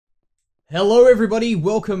Hello everybody,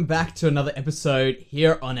 welcome back to another episode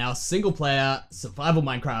here on our single player survival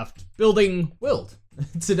Minecraft building world.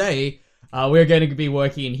 Today, we're going to be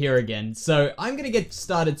working in here again, so I'm going to get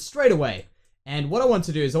started straight away. And what I want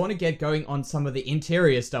to do is I want to get going on some of the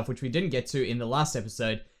interior stuff which we didn't get to in the last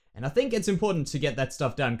episode. And I think it's important to get that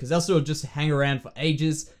stuff done because else it'll just hang around for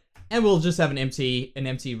ages and we'll just have an empty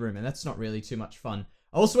room, and that's not really too much fun.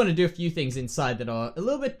 I also want to do a few things inside that are a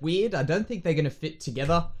little bit weird. I don't think they're going to fit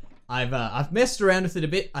together. I've messed around with it a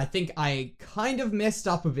bit. I think I kind of messed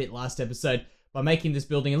up a bit last episode by making this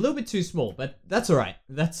building a little bit too small, but that's alright.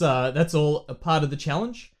 That's all a part of the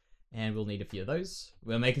challenge, and we'll need a few of those.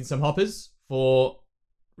 We're making some hoppers for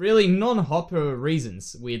really non-hopper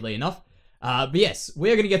reasons, weirdly enough. But yes,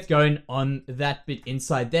 we're going to get going on that bit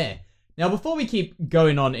inside there. Now, before we keep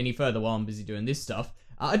going on any further while I'm busy doing this stuff,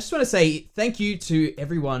 I just want to say thank you to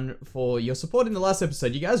everyone for your support in the last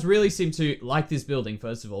episode. You guys really seem to like this building,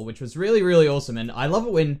 first of all, which was really, really awesome. And I love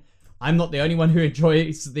it when I'm not the only one who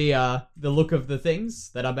enjoys the look of the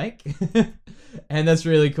things that I make. And that's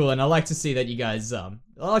really cool. And I like to see that you guys, I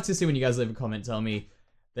like to see when you guys leave a comment telling me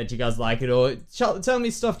that you guys like it or tell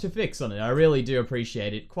me stuff to fix on it. I really do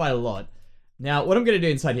appreciate it quite a lot. Now, what I'm going to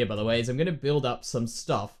do inside here, by the way, is I'm going to build up some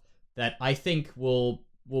stuff that I think will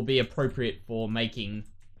be appropriate for making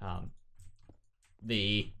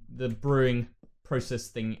the brewing process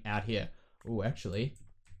thing out here. Oh, actually,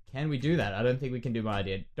 can we do that? I don't think we can do my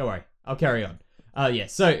idea. Don't worry, I'll carry on. Yeah,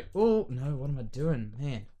 so, oh, no, what am I doing?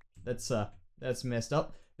 Man, that's messed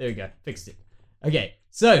up. There we go, fixed it. Okay,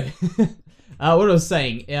 so, what I was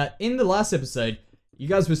saying, in the last episode, you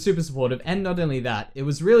guys were super supportive, and not only that, it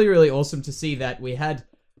was really, really awesome to see that we had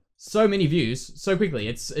so many views so quickly.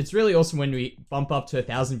 It's really awesome when we bump up to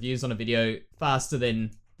 1,000 views on a video faster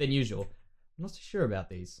than usual. I'm not so sure about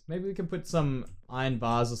these. Maybe we can put some iron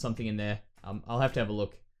bars or something in there. I'll have to have a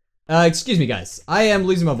look. Excuse me, guys. I am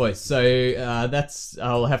losing my voice, so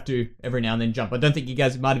I'll have to every now and then jump. I don't think you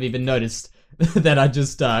guys might have even noticed that I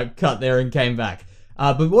just cut there and came back.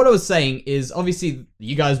 But what I was saying is, obviously,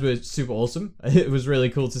 you guys were super awesome. It was really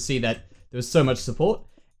cool to see that there was so much support.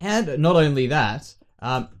 And not only that,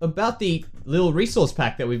 about the little resource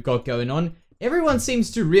pack that we've got going on, everyone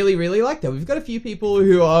seems to really, really like that. We've got a few people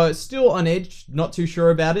who are still on edge, not too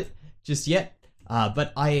sure about it just yet.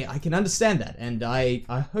 But I can understand that, and I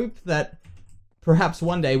hope that perhaps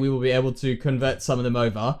one day we will be able to convert some of them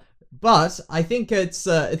over. But I think it's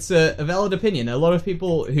a valid opinion. A lot of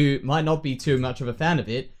people who might not be too much of a fan of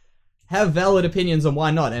it have valid opinions on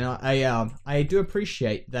why not, and I do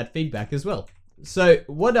appreciate that feedback as well. So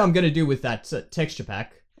what I'm going to do with that texture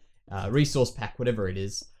pack, resource pack, whatever it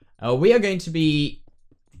is, we are going to be...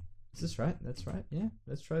 Is this right? That's right. Yeah,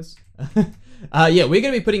 let's try this. Yeah, we're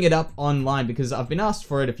going to be putting it up online because I've been asked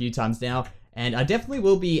for it a few times now, and I definitely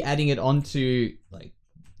will be adding it onto, like,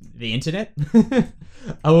 the internet.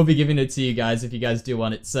 I will be giving it to you guys if you guys do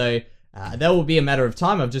want it. So that will be a matter of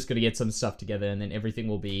time. I've just got to get some stuff together, and then everything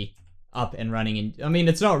will be up and running. And I mean,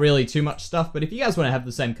 it's not really too much stuff, but if you guys want to have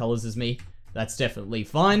the same colors as me, that's definitely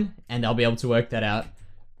fine, and I'll be able to work that out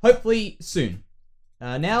hopefully soon.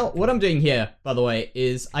 Now, what I'm doing here, by the way,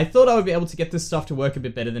 is I thought I would be able to get this stuff to work a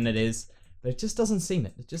bit better than it is, but it just doesn't seem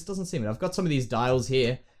it. It just doesn't seem it. I've got some of these dials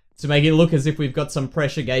here to make it look as if we've got some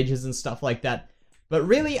pressure gauges and stuff like that, but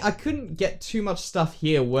really, I couldn't get too much stuff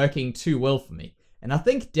here working too well for me. And I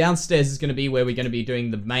think downstairs is going to be where we're going to be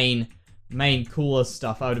doing the main cooler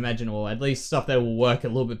stuff, I would imagine, or at least stuff that will work a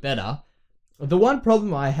little bit better. The one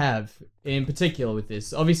problem I have in particular with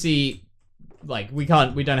this, obviously, like, we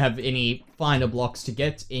don't have any finer blocks to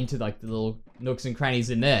get into, like, the little nooks and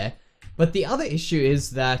crannies in there. But the other issue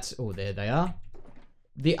is that, oh, there they are.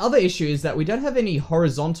 The other issue is that we don't have any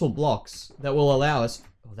horizontal blocks that will allow us,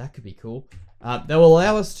 oh, that could be cool, that will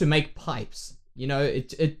allow us to make pipes. You know,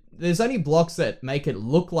 there's only blocks that make it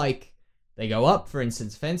look like they go up, for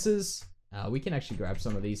instance, fences. We can actually grab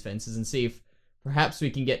some of these fences and see if perhaps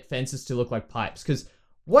we can get fences to look like pipes. Because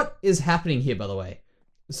what is happening here, by the way?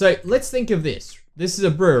 So let's think of this. This is a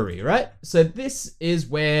brewery, right? So this is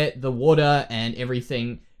where the water and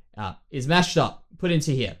everything is mashed up, put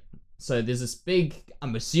into here. So there's this big,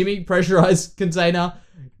 I'm assuming, pressurized container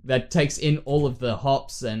that takes in all of the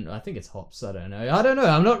hops, and I think it's hops, I don't know.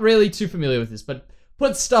 I'm not really too familiar with this, but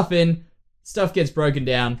put stuff in, stuff gets broken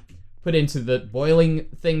down, put into the boiling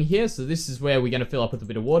thing here. So this is where we're going to fill up with a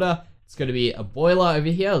bit of water. It's going to be a boiler over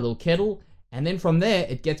here, a little kettle. And then from there,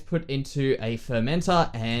 it gets put into a fermenter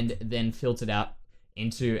and then filtered out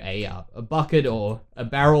into a bucket or a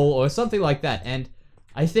barrel or something like that. And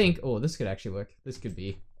I think, oh, this could actually work. This could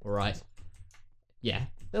be all right. Yeah,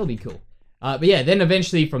 that'll be cool. But yeah, then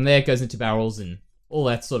eventually from there it goes into barrels and all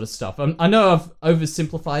that sort of stuff. I know I've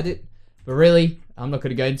oversimplified it, but really, I'm not going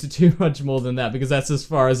to go into too much more than that because that's as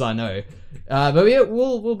far as I know. But yeah,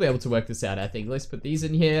 we'll be able to work this out, I think. Let's put these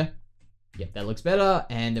in here. Yep, that looks better.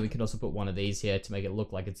 And then we can also put one of these here to make it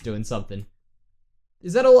look like it's doing something.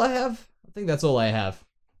 Is that all I have? I think that's all I have.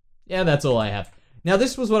 Yeah, that's all I have. Now,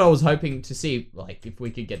 this was what I was hoping to see, like, if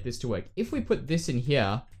we could get this to work. If we put this in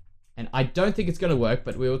here, and I don't think it's going to work,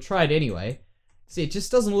 but we will try it anyway. See, it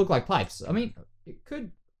just doesn't look like pipes. I mean, it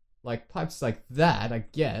could, like, pipes like that, I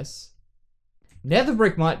guess. Nether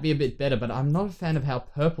brick might be a bit better, but I'm not a fan of how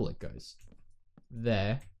purple it goes.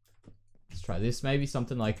 There. Let's try this, maybe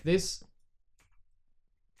something like this.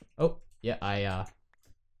 Oh, yeah,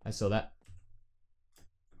 I saw that.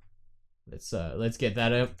 Let's get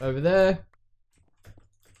that up over there.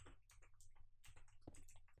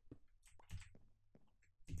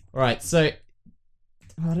 Alright, so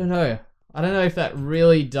I don't know. I don't know if that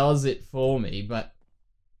really does it for me, but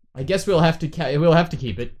I guess we'll have to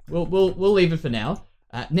keep it. We'll leave it for now.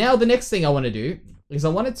 Now the next thing I want to do is I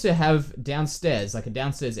wanted to have downstairs, like a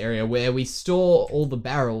downstairs area where we store all the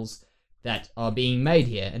barrels that are being made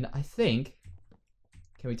here. And I think,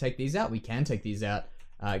 can we take these out? We can take these out.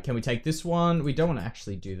 Can we take this one? We don't want to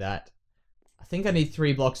actually do that. I think I need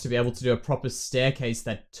 3 blocks to be able to do a proper staircase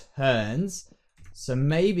that turns. So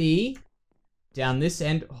maybe down this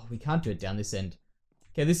end. Oh, we can't do it down this end.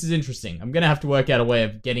 Okay, this is interesting. I'm going to have to work out a way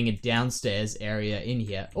of getting a downstairs area in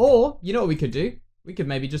here. Or, you know what we could do? We could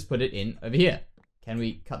maybe just put it in over here. Can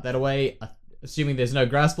we cut that away? Assuming there's no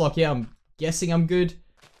grass block here, I'm guessing I'm good.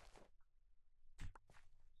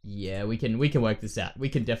 Yeah, we can work this out. We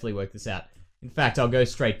can definitely work this out. In fact, I'll go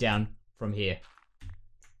straight down from here.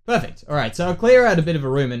 Perfect. Alright, so I'll clear out a bit of a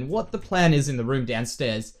room, and what the plan is in the room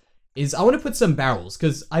downstairs is I want to put some barrels,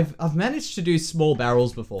 because I've managed to do small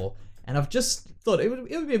barrels before, and I've just thought it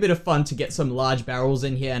would be a bit of fun to get some large barrels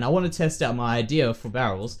in here, and I want to test out my idea for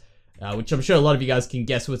barrels, which I'm sure a lot of you guys can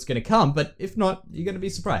guess what's going to come, but if not, you're going to be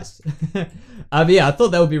surprised. But yeah, I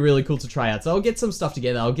thought that would be really cool to try out, so I'll get some stuff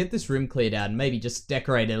together, I'll get this room cleared out, and maybe just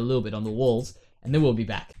decorate it a little bit on the walls, and then we'll be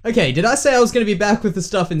back. Okay, did I say I was going to be back with the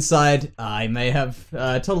stuff inside? I may have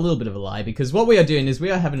told a little bit of a lie, because what we are doing is we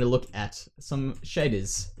are having a look at some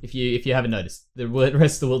shaders, if you haven't noticed. The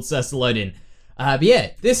rest of the world starts to load in. But yeah,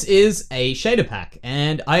 this is a shader pack,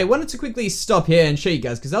 and I wanted to quickly stop here and show you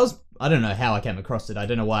guys, because I don't know how I came across it. I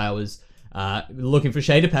don't know why I was looking for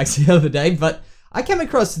shader packs the other day, but I came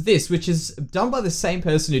across this, which is done by the same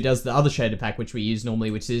person who does the other shader pack, which we use normally,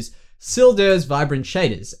 which is Sildur's Vibrant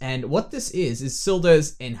Shaders. And what this is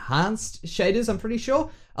Sildur's Enhanced Shaders, I'm pretty sure.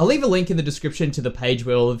 I'll leave a link in the description to the page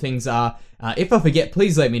where all the things are. If I forget,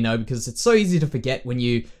 please let me know, because it's so easy to forget when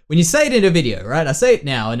you say it in a video, right? I say it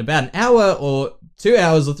now, in about an hour or 2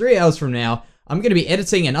 hours or 3 hours from now, I'm going to be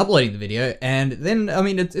editing and uploading the video, and then, I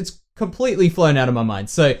mean, it's completely flown out of my mind.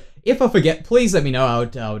 So if I forget, please let me know.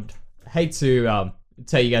 I would hate to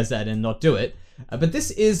tell you guys that and not do it. But this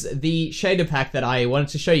is the shader pack that I wanted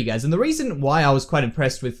to show you guys. And the reason why I was quite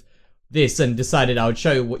impressed with this and decided I would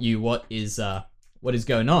show what is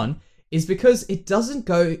going on is because it doesn't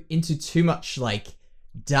go into too much like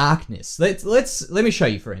darkness. Let me show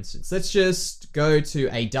you, for instance. Let's just go to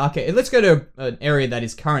a darker, let's go to an area that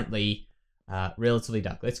is currently relatively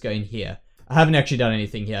dark. Let's go in here. I haven't actually done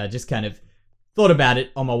anything here. I just kind of thought about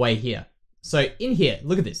it on my way here. So in here,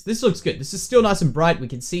 look at this. This looks good. This is still nice and bright. We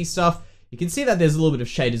can see stuff. You can see that there's a little bit of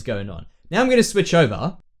shaders going on. Now I'm going to switch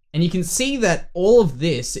over, and you can see that all of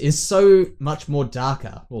this is so much more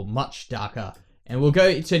darker, well, much darker. And we'll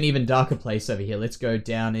go to an even darker place over here. Let's go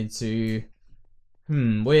down into,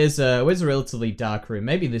 where's a relatively dark room?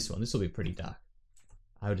 Maybe this one. This will be pretty dark,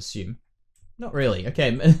 I would assume. Not really.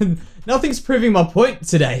 Okay, nothing's proving my point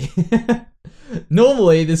today.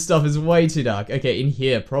 Normally, this stuff is way too dark. Okay, in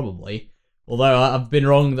here, probably. Although I've been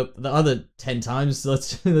wrong the other 10 times, so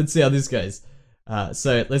let's see how this goes.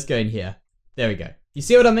 So let's go in here. There we go. You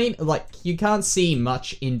see what I mean? Like, you can't see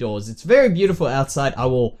much indoors. It's very beautiful outside. I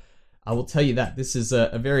will tell you that. This is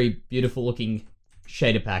a very beautiful looking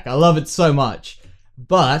shader pack. I love it so much.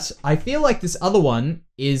 But I feel like this other one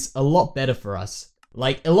is a lot better for us.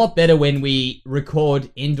 Like, a lot better when we record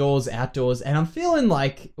indoors, outdoors. And I'm feeling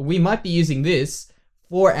like we might be using this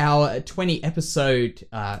for our 20 episode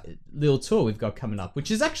little tour we've got coming up,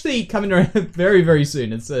 which is actually coming around very, very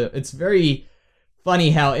soon. It's very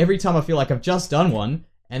funny how every time I feel like I've just done one,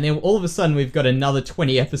 and then all of a sudden we've got another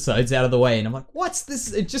 20 episodes out of the way, and I'm like, what's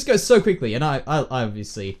this? It just goes so quickly, and I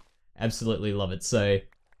obviously absolutely love it. So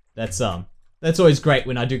that's always great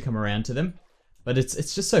when I do come around to them, but it's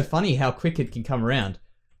just so funny how quick it can come around.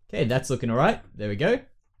 Okay, that's looking all right. There we go.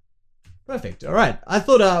 Perfect. All right. I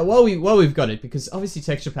thought while we've got it, because obviously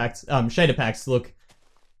texture packs, shader packs look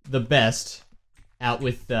the best out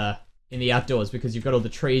with in the outdoors, because you've got all the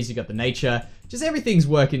trees, you've got the nature, just everything's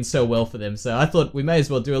working so well for them. So I thought we may as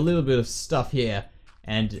well do a little bit of stuff here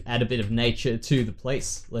and add a bit of nature to the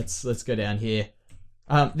place. Let's go down here.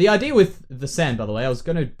 The idea with the sand, by the way, I was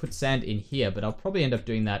going to put sand in here, but I'll probably end up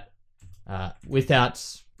doing that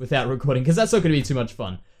without recording, because that's not going to be too much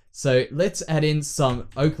fun. So let's add in some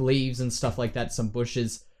oak leaves and stuff like that, some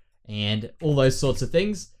bushes and all those sorts of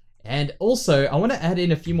things. And also, I want to add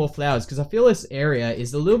in a few more flowers, because I feel this area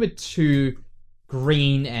is a little bit too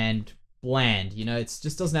green and bland. You know, it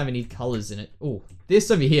just doesn't have any colors in it. Oh,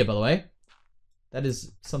 this over here, by the way, that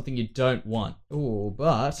is something you don't want. Oh,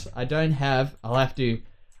 but I don't have... I'll have to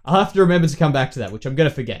remember to come back to that, which I'm going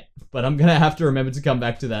to forget. But I'm going to have to remember to come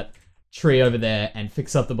back to that tree over there and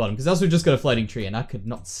fix up the bottom, because else we've just got a floating tree, and I could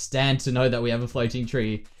not stand to know that we have a floating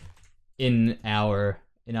tree in our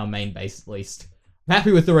main base, at least. I'm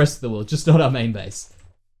happy with the rest of the world, just not our main base.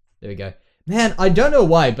 There we go. Man, I don't know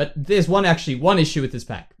why, but there's one issue with this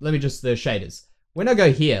pack. Let me just, the shaders. When I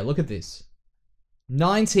go here, look at this.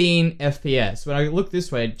 19 FPS. When I look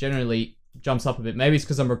this way, it generally jumps up a bit. Maybe it's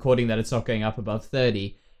because I'm recording that it's not going up above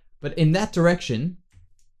 30. But in that direction,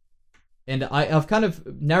 and I've kind of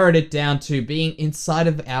narrowed it down to being inside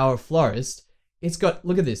of our forest, it's got,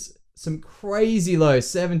 look at this, some crazy low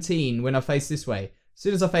 17 when I face this way. As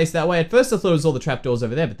soon as I face that way, at first I thought it was all the trapdoors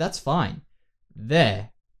over there, but that's fine. There.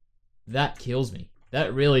 That kills me.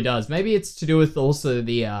 That really does. Maybe it's to do with also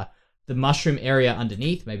the mushroom area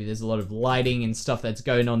underneath. Maybe there's a lot of lighting and stuff that's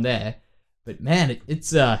going on there. But man,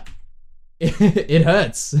 it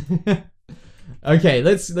hurts. Okay,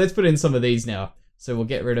 let's put in some of these now. So we'll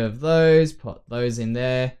get rid of those, put those in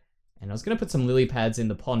there. And I was going to put some lily pads in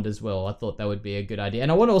the pond as well. I thought that would be a good idea.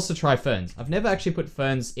 And I want to also try ferns. I've never actually put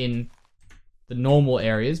ferns in the normal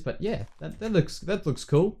areas, but yeah, that looks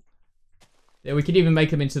cool. Yeah, we could even make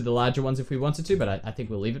them into the larger ones if we wanted to, but I think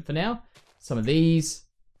we'll leave it for now. Some of these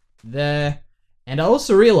there. And I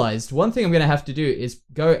also realized one thing I'm going to have to do is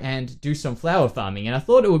go and do some flower farming. And I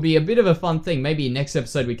thought it would be a bit of a fun thing. Maybe next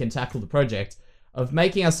episode we can tackle the project of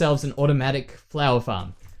making ourselves an automatic flower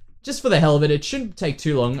farm. Just for the hell of it. It shouldn't take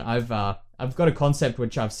too long. I've got a concept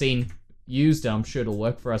which I've seen used, and I'm sure it'll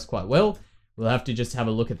work for us quite well. We'll have to just have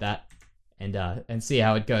a look at that and see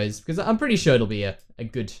how it goes, because I'm pretty sure it'll be a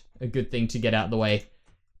good thing to get out of the way,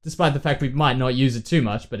 despite the fact we might not use it too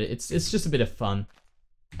much. But it's just a bit of fun,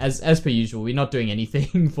 as per usual. We're not doing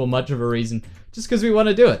anything for much of a reason, just because we want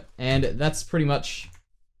to do it, and that's pretty much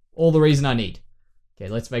all the reason I need. Okay,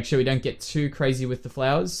 let's make sure we don't get too crazy with the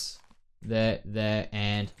flowers. There,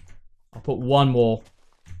 and I'll put one more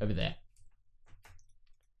over there.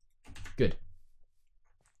 Good.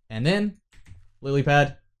 And then lily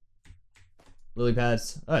pads.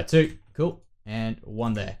 Oh, two. Cool. And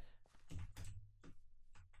one there.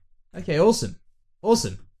 Okay, awesome.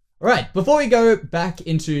 Awesome. Alright, before we go back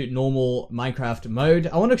into normal Minecraft mode,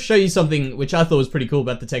 I want to show you something which I thought was pretty cool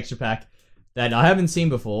about the texture pack that I haven't seen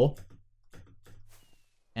before.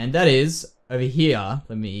 And that is over here.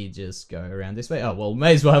 Let me just go around this way. Oh, well,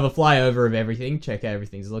 may as well have a flyover of everything. Check how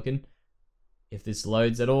everything's looking. If this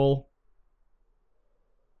loads at all.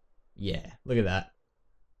 Yeah, look at that.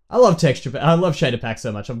 I love shader pack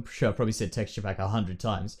so much. I'm sure I probably said texture pack 100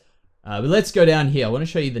 times. But let's go down here. I want to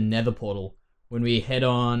show you the nether portal. When we head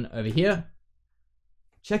on over here.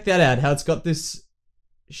 Check that out. How it's got this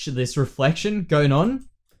reflection going on.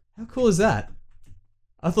 How cool is that?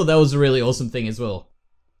 I thought that was a really awesome thing as well.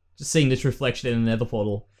 Just seeing this reflection in the nether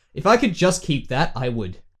portal. If I could just keep that, I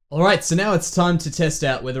would. Alright, so now it's time to test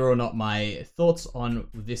out whether or not my thoughts on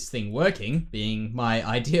this thing working, being my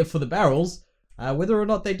idea for the barrels, whether or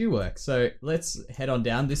not they do work. So let's head on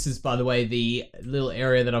down. This is, by the way, the little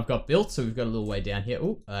area that I've got built. So we've got a little way down here.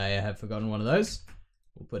 Oh, I have forgotten one of those.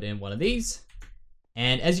 We'll put in one of these.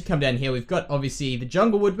 And as you come down here, we've got obviously the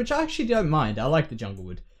jungle wood, which I actually don't mind. I like the jungle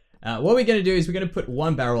wood. What we're going to do is we're going to put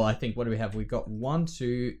one barrel, I think. What do we have? We've got 1,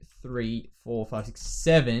 2, 3, 4, 5, 6,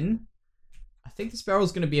 7. I think this barrel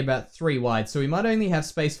is going to be about 3 wide. So we might only have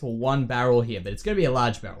space for one barrel here, but it's going to be a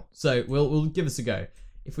large barrel. So we'll give us a go.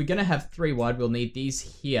 If we're going to have 3 wide, we'll need these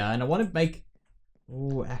here. And I want to make...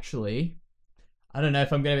 Oh, actually... I don't know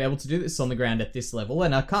if I'm going to be able to do this on the ground at this level.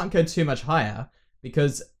 And I can't go too much higher,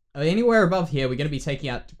 because anywhere above here, we're going to be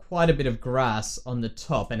taking out quite a bit of grass on the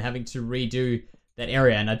top and having to redo that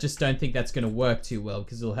area. And I just don't think that's going to work too well,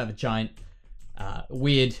 because it'll have a giant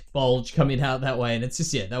weird bulge coming out that way. And it's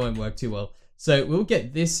just, yeah, that won't work too well. So we'll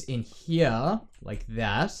get this in here, like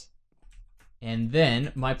that. And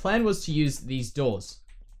then my plan was to use these doors.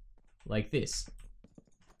 Like this.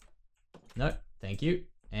 No, thank you.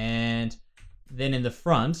 And then in the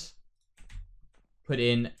front, put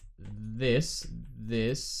in this.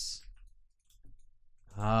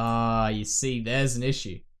 Ah, you see, there's an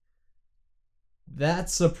issue.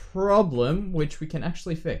 That's a problem which we can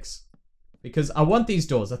actually fix. Because I want these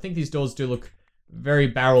doors. I think these doors do look very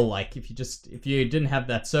barrel-like. If you didn't have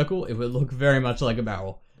that circle, it would look very much like a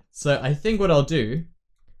barrel. So I think what I'll do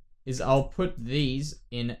is I'll put these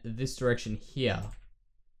in this direction here.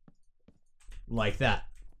 Like that.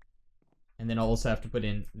 And then I'll also have to put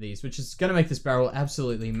in these, which is going to make this barrel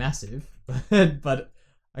absolutely massive. But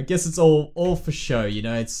I guess it's all for show, you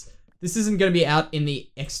know. This isn't going to be out in the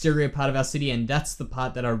exterior part of our city, and that's the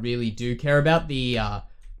part that I really do care about, the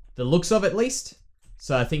looks of, at least.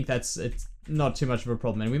 So I think it's not too much of a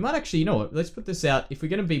problem. And we might actually, you know what, let's put this out. If we're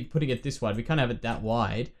going to be putting it this wide, we can't have it that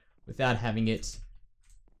wide without having it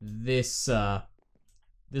this long.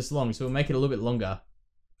 So we'll make it a little bit longer.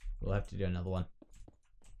 We'll have to do another one.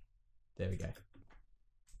 There we go.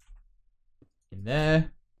 In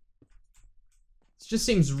there. It just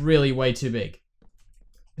seems really way too big.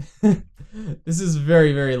 This is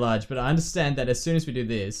very, very large, but I understand that as soon as we do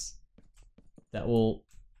this, that will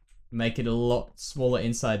make it a lot smaller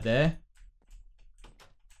inside there.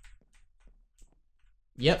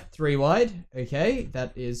 Yep, 3 wide. Okay,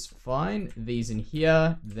 that is fine. These in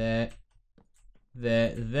here, there,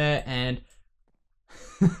 and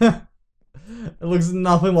it looks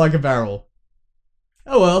nothing like a barrel.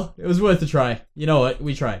 Oh well, it was worth a try. You know what?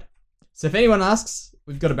 We tried. So if anyone asks,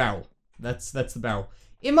 we've got a barrel. That's the barrel.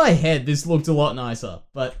 In my head, this looked a lot nicer,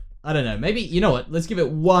 but I don't know. Maybe, you know what? Let's give it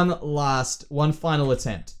one final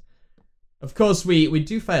attempt. Of course, we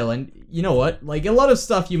do fail, and you know what? Like, a lot of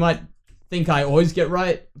stuff you might think I always get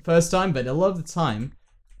right first time, but a lot of the time,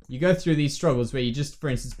 you go through these struggles where you just, for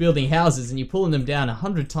instance, building houses and you're pulling them down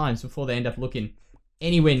 100 times before they end up looking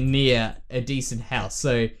anywhere near a decent house.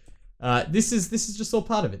 So, this is just all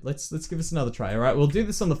part of it. Let's give this another try. All right, we'll do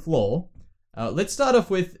this on the floor. Let's start off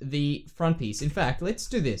with the front piece. In fact, let's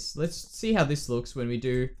do this. Let's see how this looks when we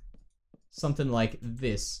do something like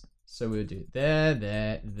this. So we'll do there.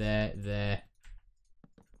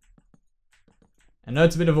 I know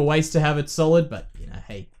it's a bit of a waste to have it solid, but, you know,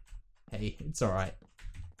 hey, it's alright.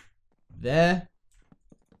 There.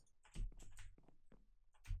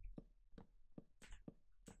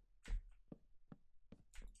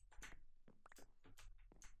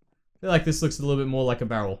 I feel like this looks a little bit more like a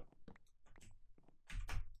barrel.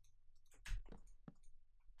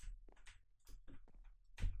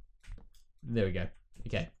 There we go.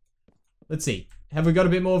 Okay. Let's see. Have we got a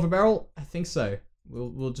bit more of a barrel? I think so.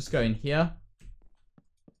 We'll just go in here.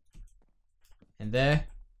 And there.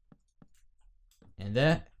 And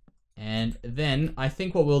there. And then I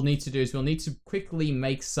think what we'll need to do is we'll need to quickly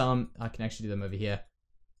make some... I can actually do them over here.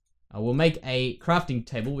 We'll make a crafting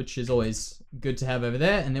table, which is always good to have over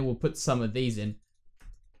there. And then we'll put some of these in.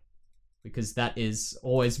 Because that is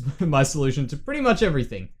always my solution to pretty much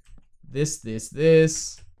everything. This.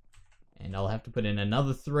 And I'll have to put in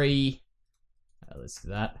another 3. Let's do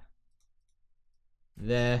that.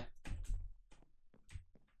 There.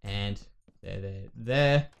 And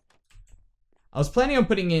there. I was planning on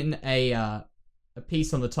putting in a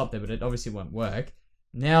piece on the top there, but it obviously won't work.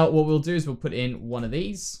 Now, what we'll do is we'll put in one of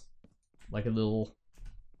these. Like a little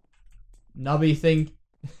nubby thing.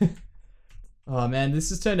 Oh man, this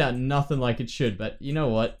has turned out nothing like it should, but you know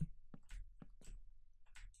what?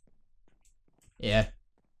 Yeah.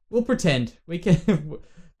 We'll pretend. We can...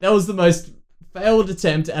 That was the most failed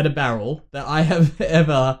attempt at a barrel that I have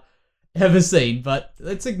ever seen, but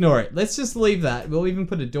let's ignore it. Let's just leave that. We'll even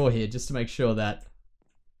put a door here just to make sure that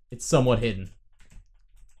it's somewhat hidden.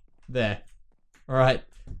 There. Alright.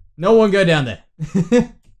 No one go down there.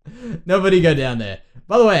 Nobody go down there.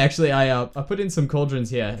 By the way, actually, I put in some cauldrons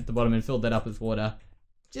here at the bottom and filled that up with water.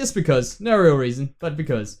 Just because. No real reason, but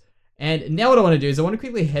because. And now what I want to do is I want to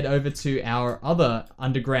quickly head over to our other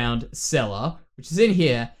underground cellar, which is in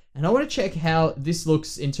here. And I want to check how this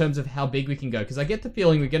looks in terms of how big we can go. Because I get the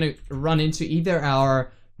feeling we're going to run into either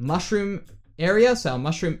our mushroom area. So our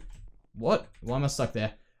mushroom... What? Why am I stuck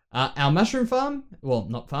there? Our mushroom farm. Well,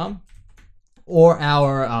 not farm. Or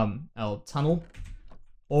our tunnel.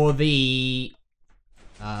 Or the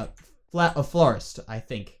florist, I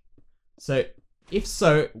think. So, if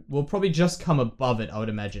so, we'll probably just come above it, I would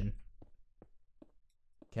imagine.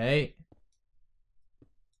 Okay.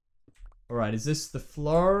 Alright, is this the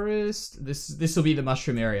florist? This will be the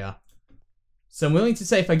mushroom area. So I'm willing to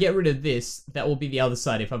say if I get rid of this, that will be the other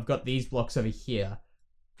side if I've got these blocks over here.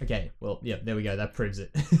 Okay, well, yeah, there we go. That proves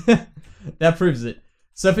it. That proves it.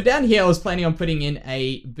 So for down here, I was planning on putting in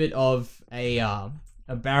a bit of a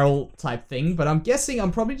a barrel type thing, but I'm guessing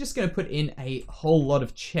I'm probably just going to put in a whole lot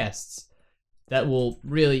of chests that will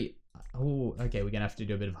really... Oh, okay, we're going to have to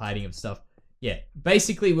do a bit of hiding of stuff. Yeah,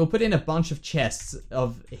 basically we'll put in a bunch of chests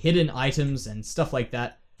of hidden items and stuff like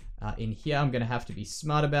that in here. I'm going to have to be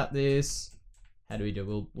smart about this. How do we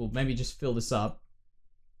do? We'll maybe just fill this up.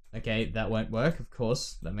 Okay, that won't work, of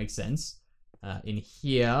course. That makes sense. In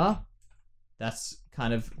here, that's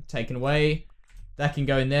kind of taken away. That can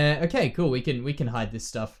go in there. Okay, cool. We can hide this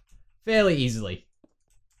stuff fairly easily.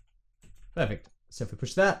 Perfect. So if we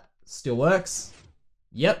push that, still works.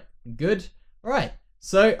 Yep, good. All right.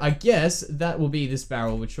 So I guess that will be this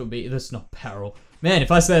barrel, which will be this not barrel. Man,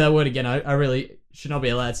 if I say that word again, I really should not be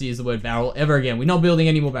allowed to use the word barrel ever again. We're not building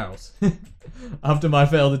any more barrels after my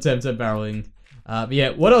failed attempt at barreling. But yeah,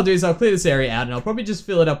 what I'll do is I'll clear this area out and I'll probably just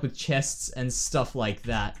fill it up with chests and stuff like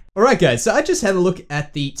that. Alright guys, so I just had a look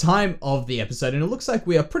at the time of the episode and it looks like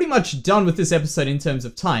we are pretty much done with this episode in terms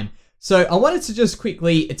of time. So I wanted to just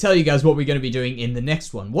quickly tell you guys what we're going to be doing in the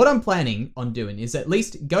next one. What I'm planning on doing is at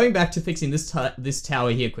least going back to fixing this tower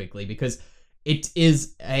here quickly because it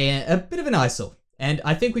is a bit of an eyesore. And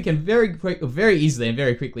I think we can very easily and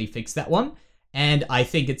very quickly fix that one. And I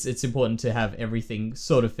think it's important to have everything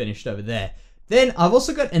sort of finished over there. Then I've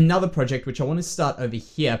also got another project which I want to start over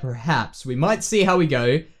here, perhaps. We might see how we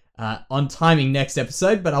go on timing next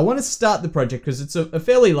episode, but I want to start the project because it's a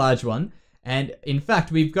fairly large one. And in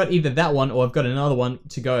fact, we've got either that one or I've got another one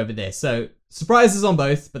to go over there. So surprises on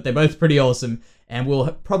both, but they're both pretty awesome. And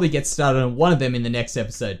we'll probably get started on one of them in the next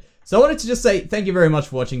episode. So I wanted to just say thank you very much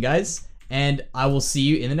for watching, guys. And I will see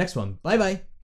you in the next one. Bye-bye.